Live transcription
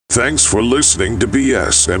Thanks for listening to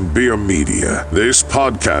BS and Beer Media. This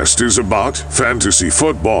podcast is about fantasy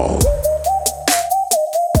football.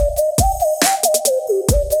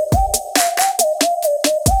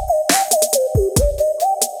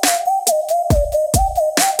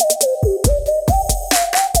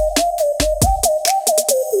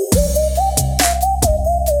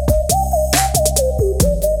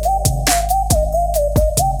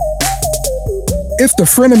 It's the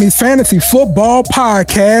Frenemies Fantasy Football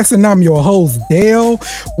Podcast, and I'm your host, Dale.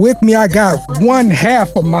 With me, I got one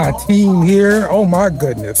half of my team here. Oh, my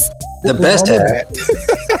goodness. The best half.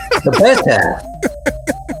 The best half.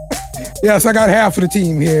 Yes, I got half of the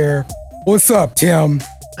team here. What's up, Tim?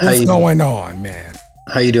 What's going on, man?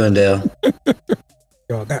 How you doing, Dale?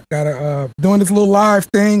 Yo, got doing this little live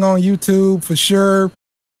thing on YouTube for sure.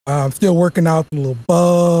 I'm still working out the little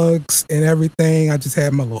bugs and everything. I just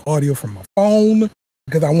had my little audio from my phone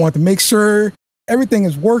because I want to make sure everything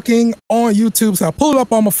is working on YouTube. So I pull it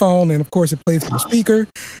up on my phone, and of course it plays from the speaker.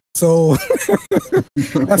 So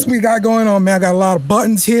that's what we got going on, man. I got a lot of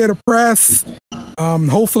buttons here to press.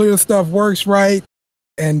 Hopefully the stuff works right,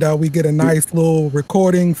 and we get a nice little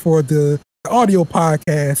recording for the audio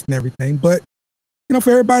podcast and everything. But for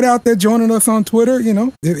everybody out there joining us on Twitter,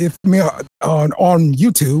 if on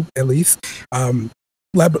YouTube at least,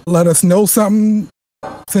 let us know something.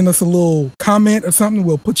 Send us a little comment or something.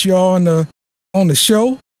 We'll put you all on the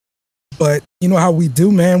show. But you know how we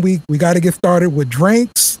do, man. We got to get started with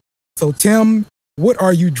drinks. So Tim, what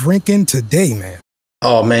are you drinking today, man?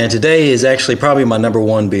 Oh man, today is actually probably my number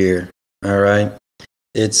one beer. All right,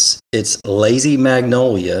 it's Lazy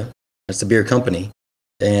Magnolia. That's the beer company.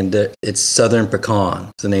 And it's Southern Pecan.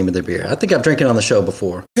 It's the name of their beer. I think I've drank it on the show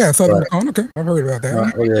before. Yeah, Southern Pecan. Okay, I've heard about that.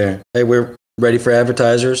 Right, we're there. Hey, we're ready for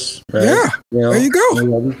advertisers. Right? Yeah, there you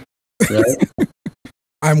go. Right?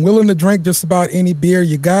 I'm willing to drink just about any beer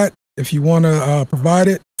you got if you want to provide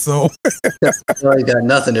it. So I got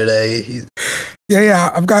nothing today.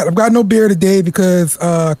 Yeah. I've got no beer today because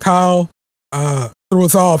Kyle threw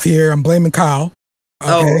us off here. I'm blaming Kyle.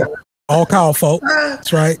 Okay. Oh. All Kyle fault.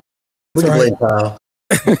 That's right. We can blame Kyle.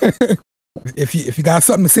 If you got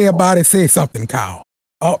something to say about it, say something, Kyle.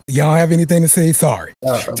 Oh, you don't have anything to say? Sorry.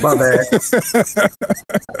 My bad.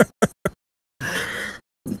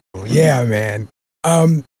 Yeah, man.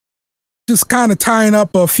 Just kind of tying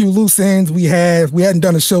up a few loose ends we hadn't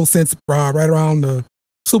done a show since right around the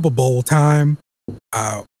Super Bowl time.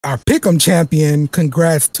 Our Pick'em champion,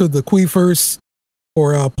 congrats to the Queefers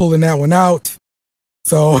for pulling that one out.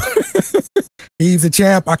 So he's a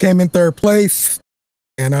champ. I came in third place.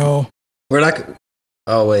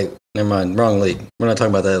 Oh wait, never mind. Wrong league. We're not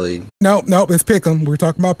talking about that league. Nope. It's Pick'em. We're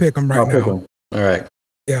talking about Pick'em right now. Pick'em. All right.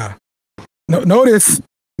 Yeah. Notice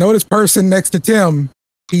person next to Tim.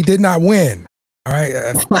 He did not win. All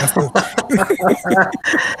right.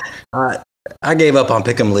 I gave up on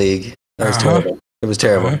Pick'em league. That was terrible. It was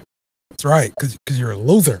terrible. That's right, because you're a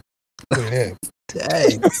loser. Dang.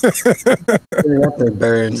 Get up there,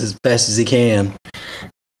 Burns, as fast as he can.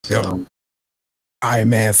 So. All right,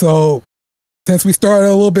 man. So since we started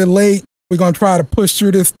a little bit late, we're going to try to push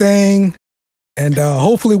through this thing. And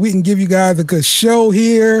hopefully we can give you guys a good show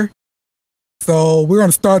here. So we're going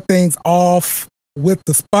to start things off with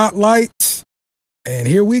the spotlight. And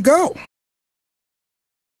here we go.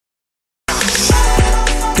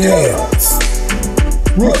 Dale's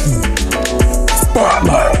Rookie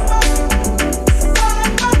Spotlight.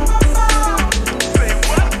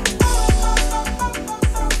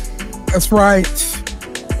 That's right.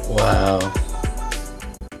 Wow.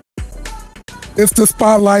 It's the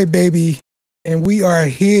spotlight, baby. And we are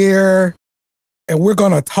here and we're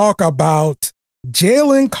going to talk about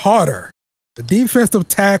Jalen Carter, the defensive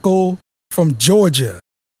tackle from Georgia.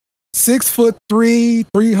 6'3",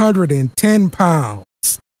 310 pounds.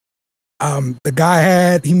 The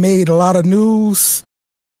guy he made a lot of news.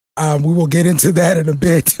 We will get into that in a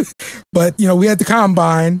bit. But, we had the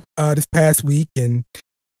combine this past week, and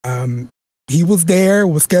he was there,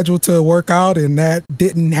 was scheduled to work out, and that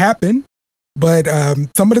didn't happen. But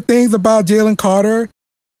some of the things about Jalen Carter,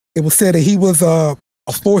 it was said that he was a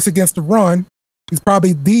force against the run. He's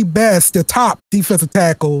probably the top defensive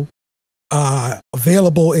tackle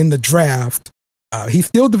available in the draft. He's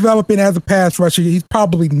still developing as a pass rusher. He's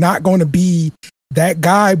probably not going to be that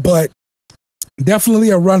guy, but definitely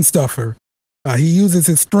a run stuffer. He uses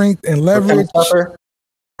his strength and leverage.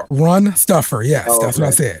 Run stuffer, yes, that's what I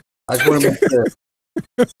said. I just want to make sure.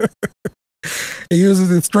 He uses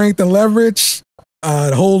his strength and leverage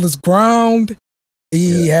to hold his ground.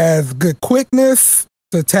 He has good quickness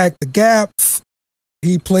to attack the gaps.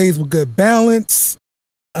 He plays with good balance.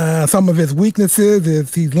 Some of his weaknesses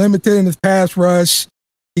is he's limited in his pass rush.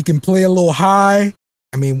 He can play a little high.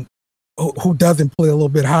 I mean, who doesn't play a little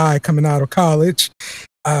bit high coming out of college?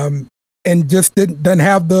 And just doesn't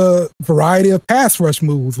have the variety of pass rush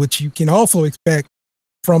moves, which you can also expect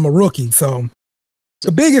from a rookie. So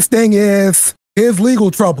the biggest thing is his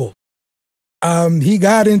legal trouble. He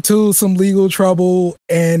got into some legal trouble,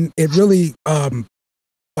 and it really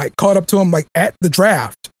like caught up to him like at the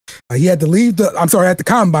draft. He had to leave at the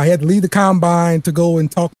combine. He had to leave the combine to go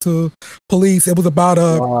and talk to police. It was about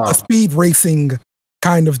a speed racing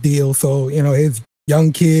kind of deal. So, his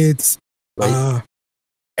young kids, Right.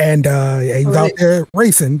 he was out there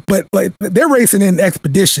racing, but like they're racing in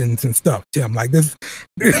expeditions and stuff, Tim. Like this,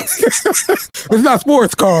 it's not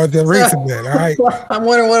sports cars they're racing in, all right? I'm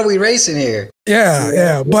wondering what are we racing here?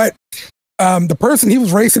 Yeah. But the person he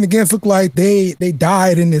was racing against looked like they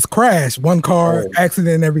died in this crash, one car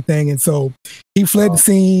accident and everything. And so he fled the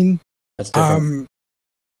scene, That's different.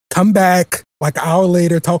 come back like an hour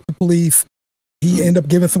later, talk to police. He ended up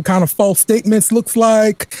giving some kind of false statements, looks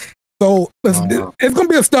like. So it's going to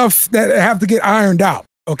be stuff that have to get ironed out.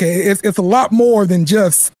 Okay. It's a lot more than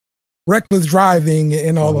just reckless driving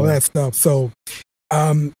and all of that stuff. So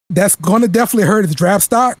that's going to definitely hurt his draft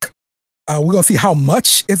stock. We're going to see how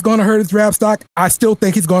much it's going to hurt his draft stock. I still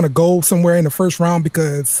think he's going to go somewhere in the first round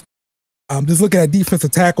because just looking at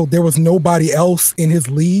defensive tackle, there was nobody else in his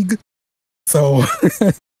league. So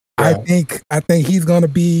I think he's going to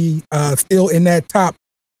be still in that top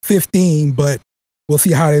 15, but we'll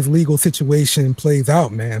see how his legal situation plays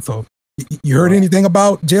out, man. So you heard anything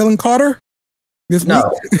about Jalen Carter this week?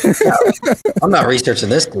 No, I'm not researching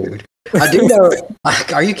this dude. I do know.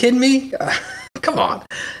 Are you kidding me? Come on.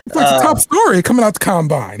 It's like the top story coming out the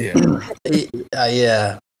combine.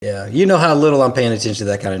 Yeah. You know how little I'm paying attention to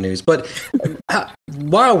that kind of news. But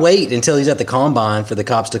why wait until he's at the combine for the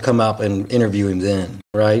cops to come up and interview him then,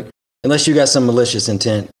 right? Unless you got some malicious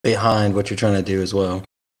intent behind what you're trying to do as well.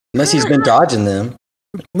 Unless he's been dodging them.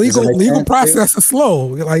 Legal process is slow.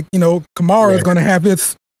 Like, Kamara is going to have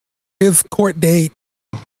his court date,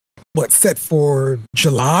 set for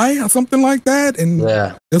July or something like that. And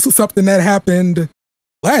this was something that happened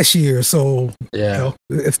last year. So,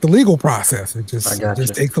 it's the legal process. It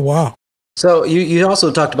just takes a while. So you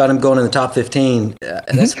also talked about him going in the top 15.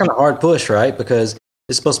 And that's kind of hard push, right? Because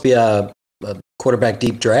it's supposed to be a quarterback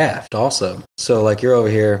deep draft also. So like you're over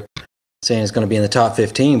here saying it's going to be in the top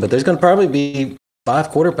 15, but there's going to probably be 5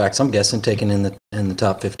 quarterbacks, I'm guessing, taken in the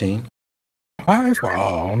top 15. 5? Oh,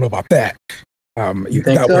 I don't know about that. You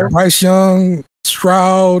think got so? Bryce Young,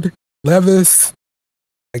 Stroud, Levis.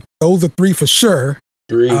 Like those are 3 for sure.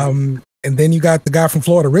 3. And then you got the guy from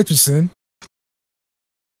Florida, Richardson.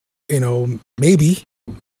 Maybe.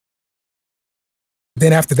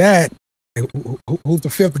 Then after that, who's the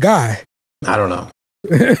 5th guy? I don't know.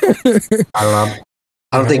 I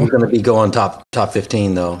don't think he's going to be going top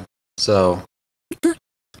 15 though. So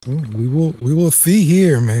we will see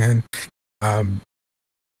here, man. I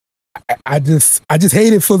just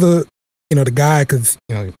hate it for the guy because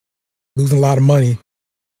losing a lot of money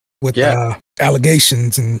with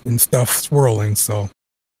allegations and stuff swirling. So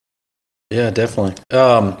yeah, definitely.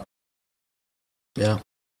 Yeah.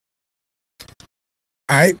 All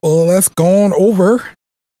right. Well, let's go on over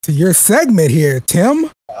to your segment here,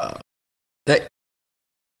 Tim.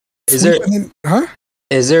 Is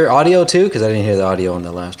there audio too? Because I didn't hear the audio on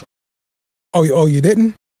the last one. Oh, you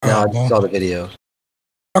didn't? No, I just saw the video.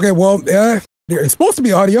 Okay, well, there's supposed to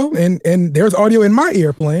be audio, and there's audio in my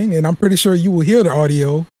ear playing, and I'm pretty sure you will hear the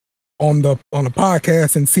audio on the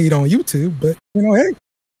podcast and see it on YouTube. But hey,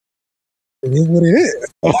 it is what it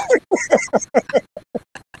is.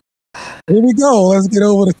 Here we go. Let's get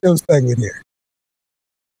over to Tim's segment here.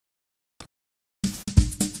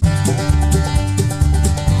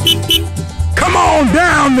 Come on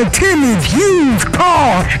down to Timmy's Used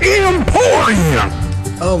Car Emporium.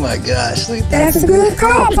 Oh my gosh. That's a good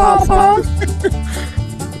call, Papa.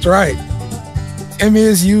 That's right.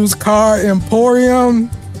 Timmy's Used Car Emporium,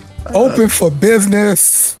 open for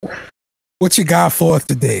business. What you got for us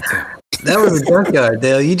today, Tim? That was a junkyard,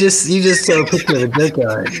 Dale. You just saw a picture of a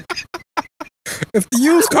junkyard. It's the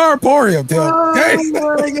Used Car Emporium, Tim. Oh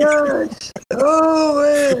my gosh. Oh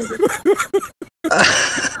man.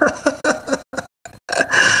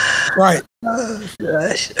 Right. Oh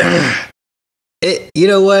gosh. You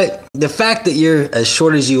know what? The fact that you're as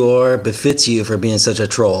short as you are befits you for being such a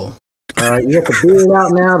troll. All right, you got the beard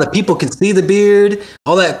out now. The people can see the beard.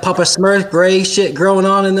 All that Papa Smurf gray shit growing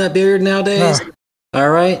on in that beard nowadays. All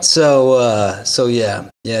right, so yeah,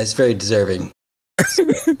 it's very deserving.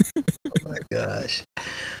 Oh my gosh.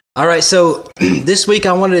 All right, so this week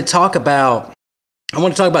I want to talk about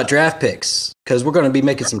draft picks because we're going to be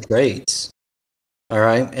making some trades. All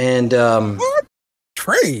right, and What?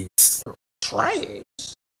 Trades.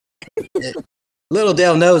 Little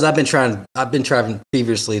Dale knows I've been trying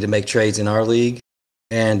feverishly to make trades in our league,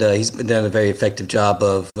 and he's been doing a very effective job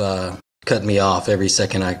of cutting me off every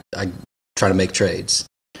second I try to make trades.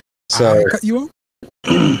 So I cut you off?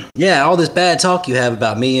 yeah, all this bad talk you have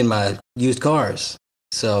about me and my used cars.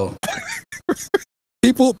 So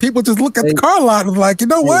People just look at the car lot and like, you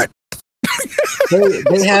know what?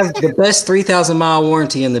 they have the best 3,000 mile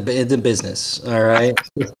warranty in the business. All right.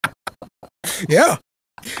 Yeah.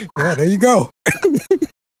 Yeah, there you go.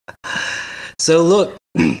 So look,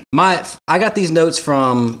 I got these notes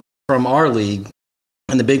from our league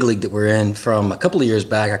and the big league that we're in from a couple of years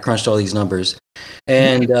back. I crunched all these numbers,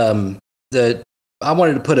 and I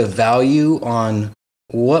wanted to put a value on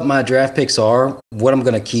what my draft picks are, what I'm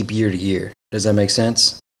going to keep year to year. Does that make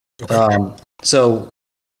sense? Okay. So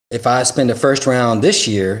if I spend a first round this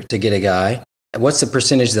year to get a guy, what's the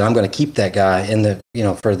percentage that I'm going to keep that guy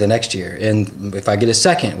for the next year? And if I get a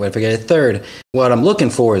second, what if I get a third? What I'm looking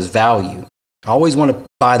for is value. I always want to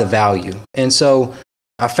buy the value. And so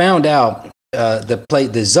I found out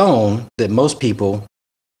the zone that most people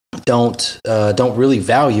don't really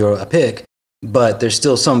value a pick, but there's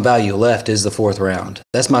still some value left is the fourth round.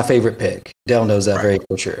 That's my favorite pick. Dale knows that very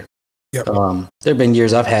for sure. Yep. There have been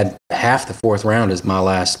years I've had half the fourth round as my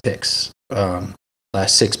last picks,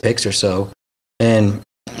 last 6 picks or so. And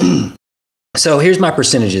so here's my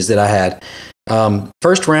percentages that I had.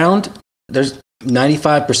 First round, there's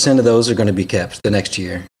 95% of those are going to be kept the next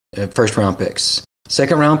year, first round picks.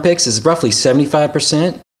 Second round picks is roughly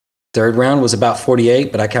 75%. Third round was about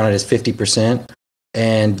 48, but I counted as 50%.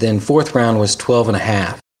 And then fourth round was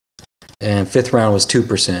 12.5. And fifth round was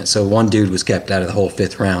 2%. So one dude was kept out of the whole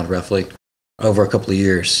fifth round, roughly, over a couple of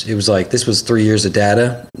years. It was like, this was 3 years of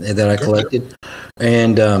data that I collected.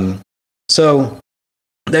 And so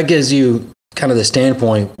that gives you kind of the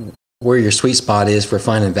standpoint where your sweet spot is for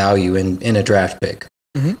finding value in a draft pick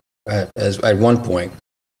at one point.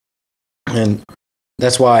 And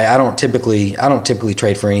that's why I don't typically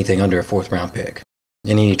trade for anything under a fourth round pick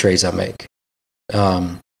in any trades I make.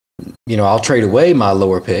 I'll trade away my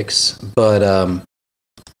lower picks, but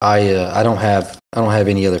I don't have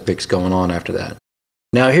any other picks going on after that.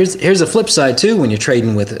 Now here's the flip side too when you're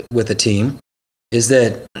trading with a team, is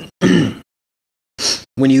that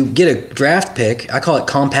when you get a draft pick, I call it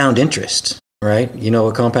compound interest, right? You know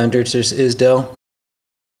what compound interest is, Dale?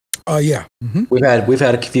 Yeah. Mm-hmm. We've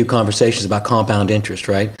had a few conversations about compound interest,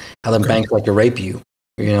 right? How the banks like to rape you.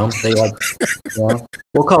 They like,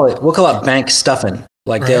 we'll call it bank stuffing.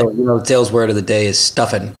 Like right. Dale's word of the day is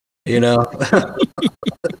stuffing.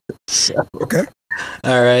 So, okay.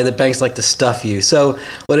 All right, the banks like to stuff you. So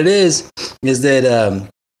what it is that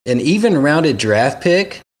an even rounded draft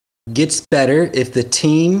pick gets better if the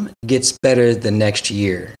team gets better the next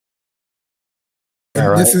year. All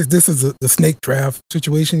right. This is the snake draft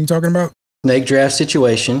situation you're talking about? Snake draft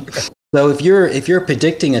situation. So if you're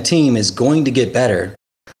predicting a team is going to get better,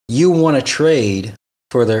 you want to trade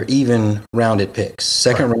for their even rounded picks.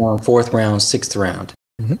 Second round, fourth round, sixth round.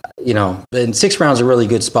 Mm-hmm. And 6th round is a really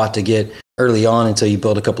good spot to get early on until you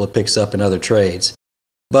build a couple of picks up in other trades.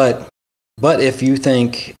 But if you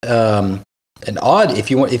think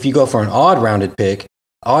if you go for an odd rounded pick,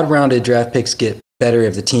 odd rounded draft picks get better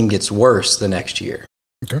if the team gets worse the next year.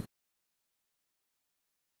 Okay.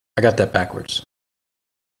 I got that backwards.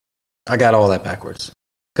 I got all that backwards.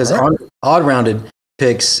 Because odd rounded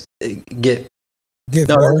picks get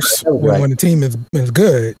worse when the team is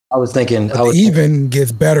good. I was thinking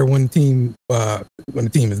gets better when the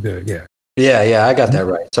team is good. Yeah. Yeah, I got that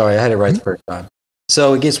right. Sorry, I had it right the first time.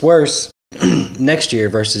 So it gets worse next year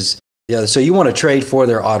versus the other. So you want to trade for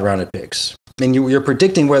their odd rounded picks, and you're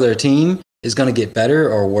predicting whether a team is going to get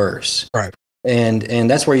better or worse. Right. And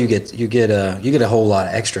that's where you get a whole lot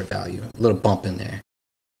of extra value, a little bump in there.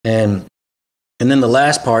 And then the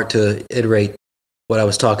last part to iterate what I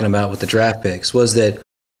was talking about with the draft picks was that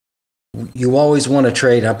you always want to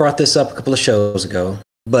trade. I brought this up a couple of shows ago,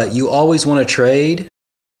 but you always want to trade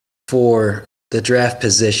for the draft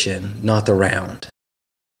position, not the round.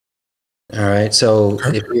 All right. So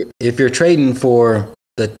if you're trading for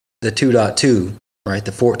the 2.2, right,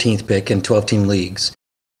 the 14th pick in 12-team leagues,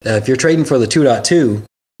 if you're trading for the 2.2,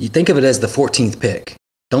 you think of it as the 14th pick.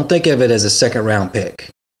 Don't think of it as a second round pick.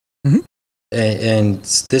 Mm-hmm. And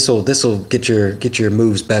this will get your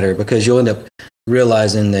moves better because you'll end up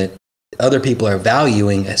realizing that other people are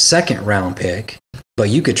valuing a second round pick, but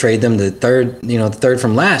you could trade them the third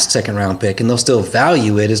from last second round pick, and they'll still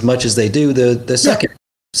value it as much as they do the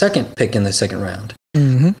second pick in the second round.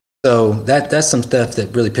 Mm-hmm. So that's some stuff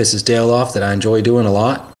that really pisses Dale off that I enjoy doing a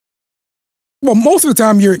lot. Well, most of the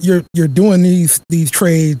time you're doing these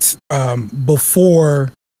trades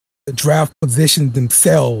before the draft positions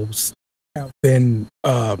themselves have been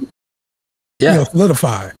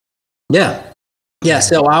solidified. Yeah.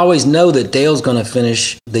 So I always know that Dale's going to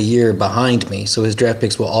finish the year behind me, so his draft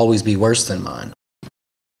picks will always be worse than mine.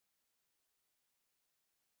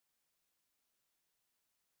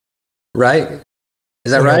 Right?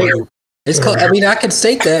 Is that right? It's called. I mean, I can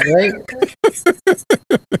state that, right?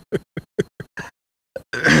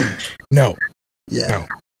 No. Yeah.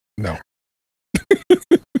 No.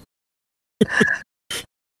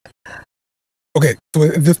 Okay, so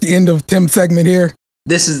is this the end of Tim's segment here?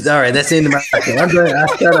 This is all right. That's the end of my segment. I'm done. I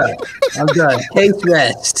shut up. I'm done. Case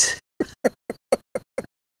rest.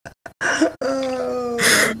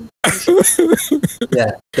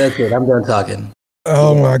 Yeah, that's it. I'm done talking.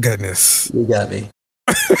 Oh my goodness. You got me.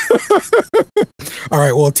 All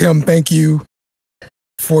right. Well, Tim, thank you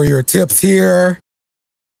for your tips here.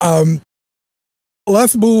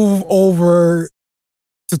 Let's move over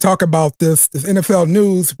to talk about this NFL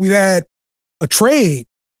news. We had a trade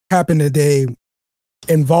happen today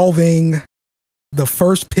involving the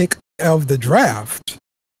first pick of the draft.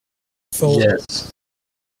 So yes,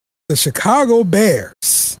 the Chicago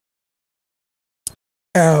Bears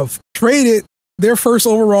have traded their first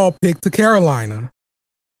overall pick to Carolina.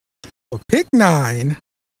 Pick 9,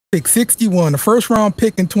 pick 61, a first round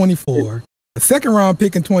pick in 24, a second round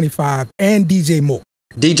pick in 25, and DJ Moore.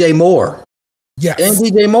 DJ Moore. Yes. And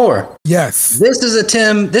DJ Moore. Yes. This is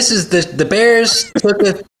the Bears took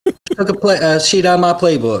a sheet out of my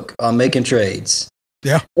playbook on making trades.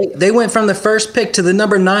 Yeah. They went from the first pick to the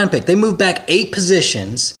number 9 pick. They moved back 8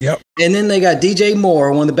 positions. Yep. And then they got DJ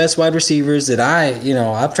Moore, one of the best wide receivers that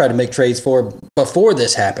I've tried to make trades for before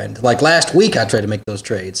this happened. Like last week, I tried to make those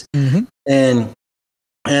trades. Mm-hmm. And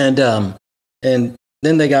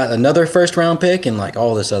then they got another first round pick and like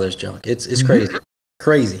all this other junk. It's Mm-hmm.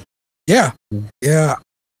 crazy. Yeah. Yeah.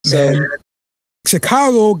 So Man,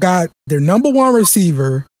 Chicago got their number 1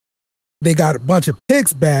 receiver. They got a bunch of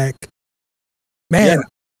picks back. Man,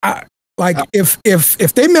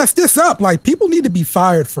 if they mess this up, like people need to be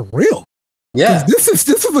fired for real. yeah. This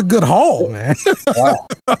is a good haul, man. Wow.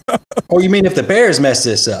 Oh, you mean if the Bears mess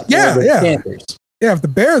this up? Yeah, Or the yeah. Panthers? Yeah, if the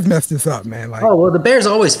Bears mess this up, man. Like, Oh, well, the Bears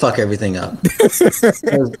always fuck everything up.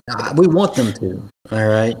 We want them to. All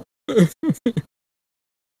right.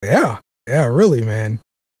 yeah, really, man.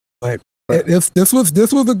 But this was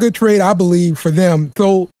a good trade, I believe, for them.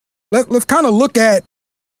 So let's kind of look at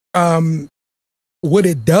what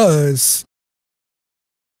it does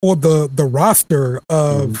for the roster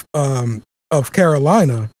of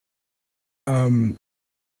Carolina.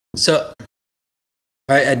 So,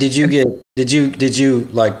 all right, did you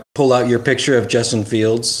like pull out your picture of Justin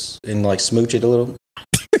Fields and like smooch it a little?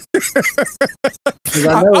 'Cause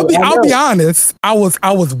I'll be honest. I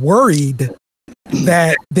was worried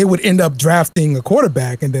that they would end up drafting a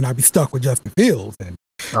quarterback, and then I'd be stuck with Justin Fields. And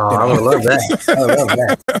I would love that. I would love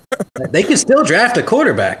that. They can still draft a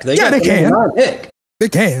quarterback. They can. Pick. They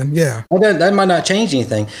can, yeah. Well, that might not change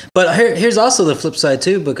anything. But here's also the flip side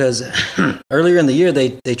too, because earlier in the year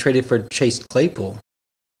they traded for Chase Claypool.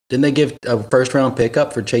 Didn't they give a first round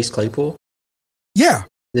pickup for Chase Claypool? Yeah.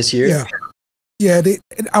 This year? Yeah. Yeah.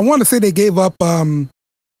 I want to say they gave up.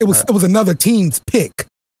 It was another team's pick.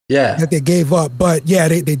 Yeah. That they gave up, but yeah,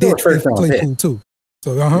 they did trade for Claypool too.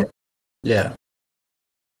 So Yeah.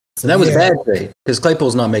 So that was a bad trade because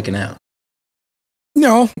Claypool's not making out.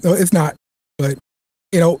 No, it's not. But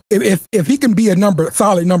if he can be a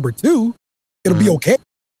solid number 2, it'll be okay.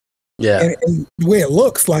 Yeah. And the way it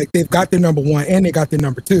looks like they've got their number 1 and they got their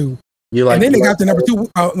number 2. And then they got their number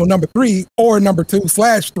 2, number 3 or number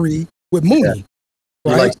 2/3 with Mooney.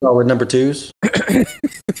 Yeah. You like solid number 2s?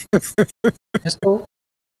 That's cool.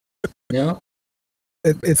 Yeah.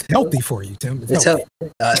 It's healthy for you, Tim. It's healthy.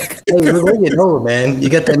 Hey, we're getting old, man. You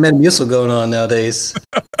got that Metamucil going on nowadays.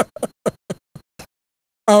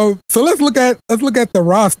 So let's look at the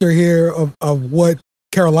roster here of what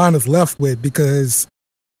Carolina's left with, because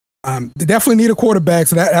they definitely need a quarterback.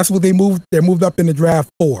 So that's what they moved. They moved up in the draft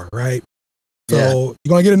for, right? So you're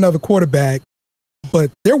gonna get another quarterback, but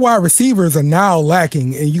their wide receivers are now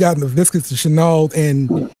lacking, and you got Laviska Shenault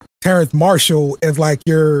and Terrence Marshall as like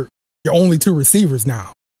your only 2 receivers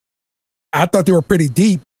now. I thought they were pretty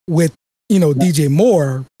deep with DJ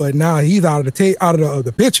Moore, but now he's out of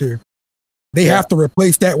the picture. They have to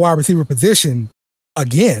replace that wide receiver position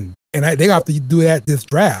again. and they have to do that this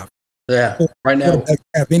draft. Yeah, right now to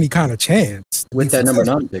have any kind of chance with that number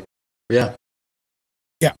 9 pick. Yeah.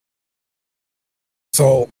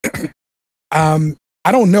 So,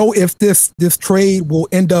 I don't know if this trade will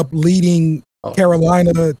end up leading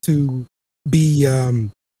Carolina to be the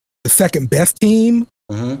second best team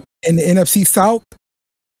in the NFC South.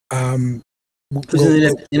 Who's in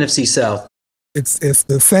the NFC South? It's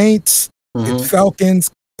the Saints, it's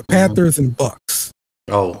Falcons, the Panthers, and Bucks.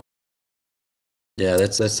 Oh, yeah,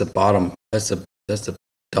 that's the bottom. That's the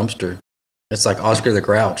dumpster. It's like Oscar the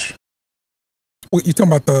Grouch. What you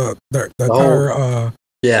talking about the entire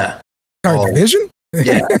division?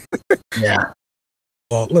 Yeah, yeah.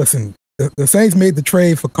 Well, listen, the Saints made the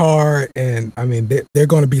trade for Carr, and I mean they're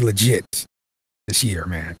going to be legit this year,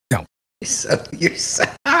 man. No, you're so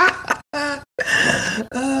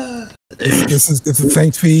this is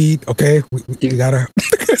Saints feed. Okay, we gotta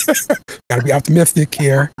be optimistic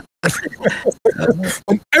here. That's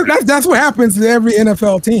what happens to every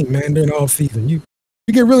NFL team, man. During the off season, you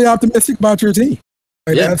get really optimistic about your team.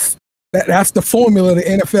 Like that's the formula the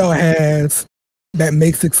NFL has that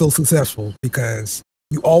makes it so successful, because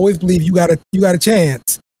you always believe you got a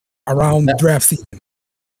chance around the draft season.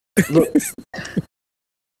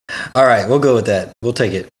 All right, we'll go with that. We'll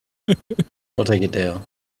take it. We'll take it down.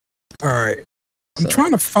 All right. I'm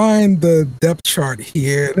trying to find the depth chart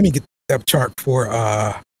here. Let me get the depth chart for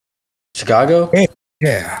Chicago?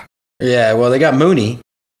 Yeah. Yeah, well, they got Mooney.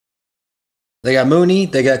 They got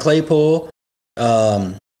Claypool.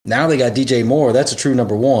 Now they got DJ Moore. That's a true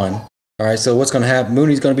number 1. All right, so what's going to happen?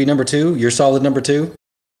 Mooney's going to be number 2. You're solid number 2?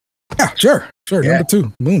 Yeah, sure. Yeah. Number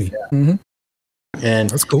 2, Mooney. Yeah. Mm-hmm. And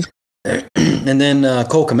that's cool. And then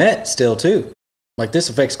Cole Kmet still, too. Like, this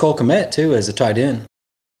affects Cole Kmet, too, as a tight end.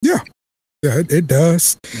 Yeah. Yeah, it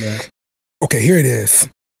does. Yeah. Okay, here it is.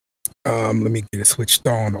 Let me get it switched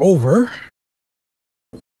on over.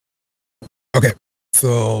 Okay,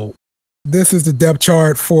 so this is the depth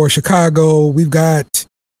chart for Chicago. We've got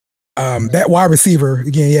that wide receiver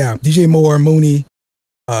again. Yeah, DJ Moore, Mooney,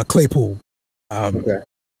 Claypool. Okay.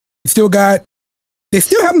 They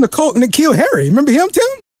still have N'Keal Harry. Remember him, Tim?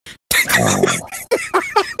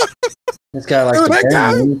 This guy likes to play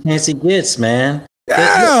any chance he gets, man.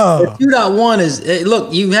 Yeah. The 2.1 is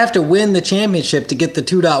look. You have to win the championship to get the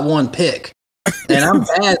 2.1 pick, and I'm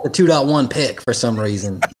bad at the 2.1 pick for some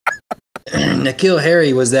reason. N'Keal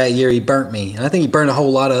Harry was that year. He burnt me, and I think he burned a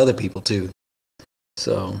whole lot of other people too.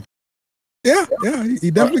 So, yeah,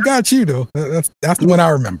 he definitely got you though. That's the one I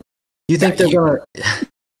remember. You think they're gonna?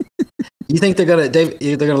 You think they're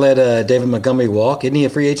gonna let David Montgomery walk? Isn't he a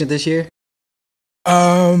free agent this year?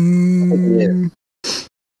 I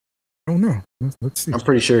don't know. Let's see. I'm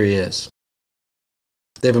pretty sure he is.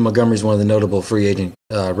 David Montgomery is one of the notable free agent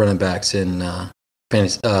running backs in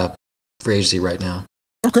fantasy free agency right now.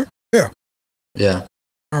 Okay. Yeah. Yeah.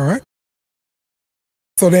 All right.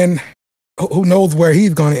 So then, who knows where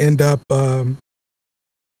he's going to end up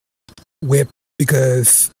with?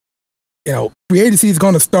 Because free agency is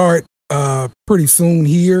going to start pretty soon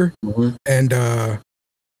here, and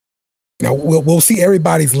we'll see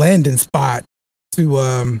everybody's landing spot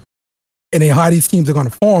to and then how these teams are going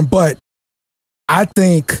to form. But I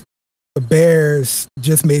think the Bears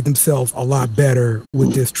just made themselves a lot better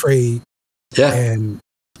with this trade. Yeah. And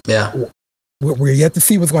yeah, we're yet to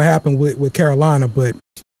see what's going to happen with Carolina, but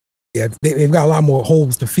yeah, they've got a lot more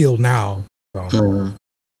holes to fill now. So.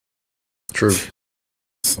 True.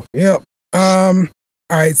 So, yeah. All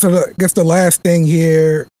right. So I guess the last thing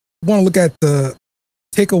here, I want to look at the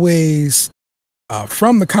takeaways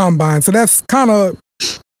from the combine. So that's kind of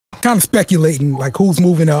speculating, like who's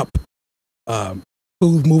moving up,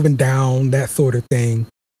 who's moving down, that sort of thing.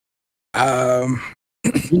 I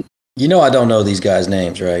don't know these guys'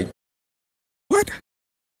 names, right? What?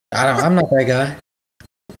 I'm not that guy.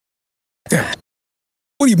 Yeah.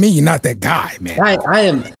 What do you mean you're not that guy, man? I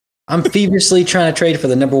am. I'm feverishly trying to trade for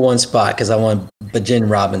the number 1 spot because I want Bijan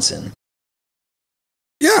Robinson.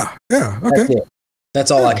 Yeah. Okay.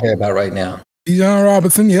 That's all I care about right now. Bijan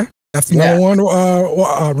Robinson, yeah. That's the number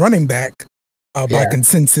 1 running back by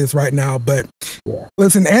consensus right now. But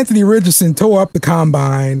listen, Anthony Richardson tore up the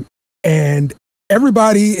combine, and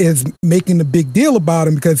everybody is making a big deal about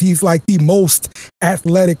him because he's like the most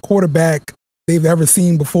athletic quarterback they've ever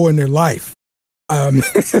seen before in their life.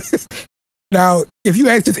 Now, if you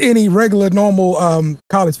ask just any regular, normal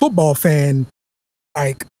college football fan,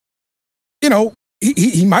 like,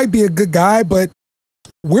 he might be a good guy, but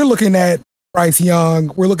we're looking at Bryce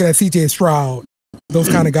Young, we're looking at CJ Stroud, those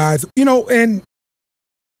kind of guys, and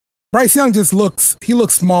Bryce Young just looks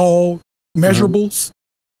small, measurables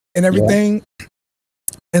and everything.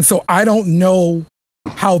 And so I don't know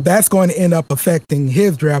how that's going to end up affecting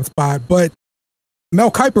his draft spot. But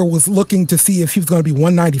Mel Kiper was looking to see if he was going to be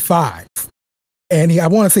 195. And I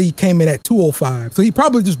want to say he came in at 205. So he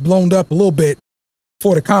probably just blown up a little bit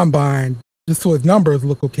for the combine just so his numbers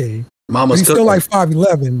look okay. Mama's he's cooking. Still like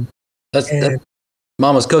 5'11". That's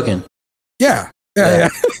Mama's cooking. Yeah. You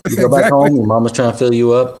go back home, your mama's trying to fill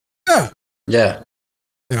you up. Yeah.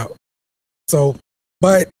 So,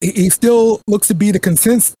 but he still looks to be the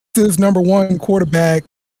consensus number one quarterback.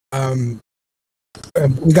 We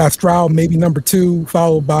got Stroud maybe number 2,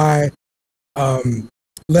 followed by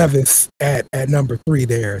Levis at number 3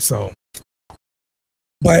 there. So,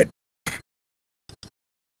 but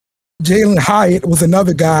Jalen Hyatt was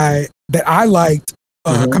another guy that I liked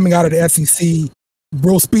coming out of the SEC.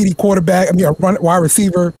 Real speedy quarterback. I mean, a wide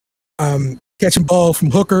receiver, catching balls from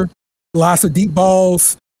Hooker, lots of deep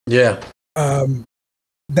balls. Yeah.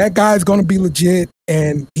 That guy's going to be legit,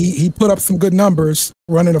 and he put up some good numbers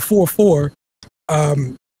running a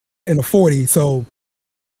 4.4 in the 40. So,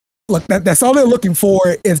 look, that's all they're looking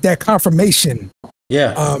for is that confirmation.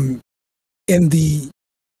 Yeah. In the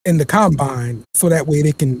combine, so that way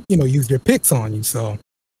they can use their picks on you. So.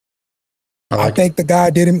 I think the guy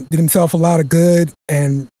did himself a lot of good,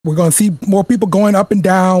 and we're going to see more people going up and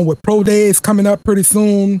down with pro days coming up pretty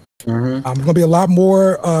soon. There's going to be a lot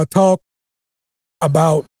more talk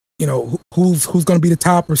about who's going to be the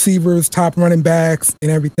top receivers, top running backs,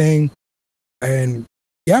 and everything. And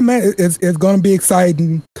yeah, man, it's going to be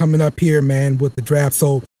exciting coming up here, man, with the draft.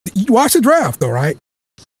 So you watch the draft, though, right?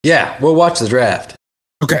 Yeah, we'll watch the draft.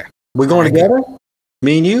 Okay, we're going together.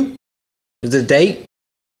 Me and you. Is it a date?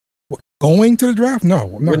 Going to the draft?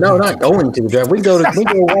 No, not going to the draft. We go watch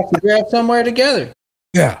the draft somewhere together.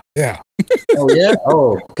 Yeah. Oh yeah.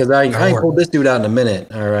 Oh, because I ain't pulled this dude out in a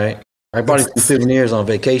minute. All right. I bought him some souvenirs on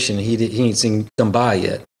vacation. He ain't seen them by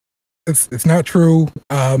yet. It's not true.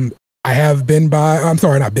 I have been by. I'm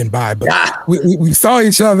sorry, not been by, but we saw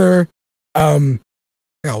each other. We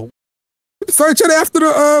saw each other after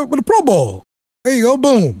the Pro Bowl. There you go,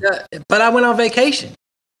 boom. Yeah, but I went on vacation,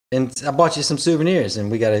 and I bought you some souvenirs,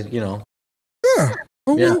 and we got to, Yeah.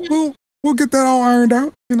 We'll get that all ironed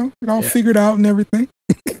out, get all figured out and everything.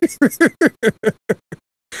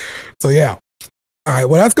 So yeah. All right.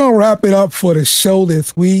 Well, that's gonna wrap it up for the show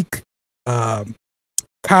this week.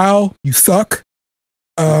 Kyle, you suck.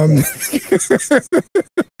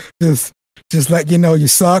 Just let you know you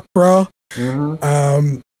suck, bro.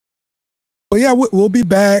 But yeah, we'll be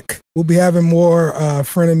back. We'll be having more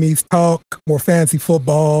frenemies talk, more fantasy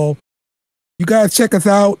football. You guys check us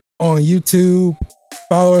out on YouTube,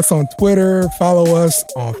 follow us on Twitter, follow us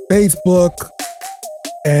on Facebook,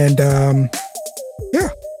 and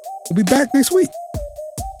we'll be back next week.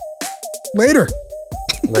 Later.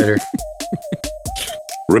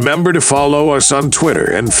 Remember to follow us on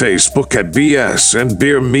Twitter and Facebook at BS and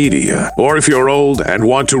Beer Media. Or if you're old and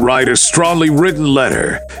want to write a strongly written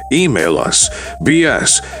letter, email us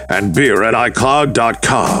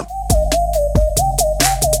bsandbeer@icloud.com.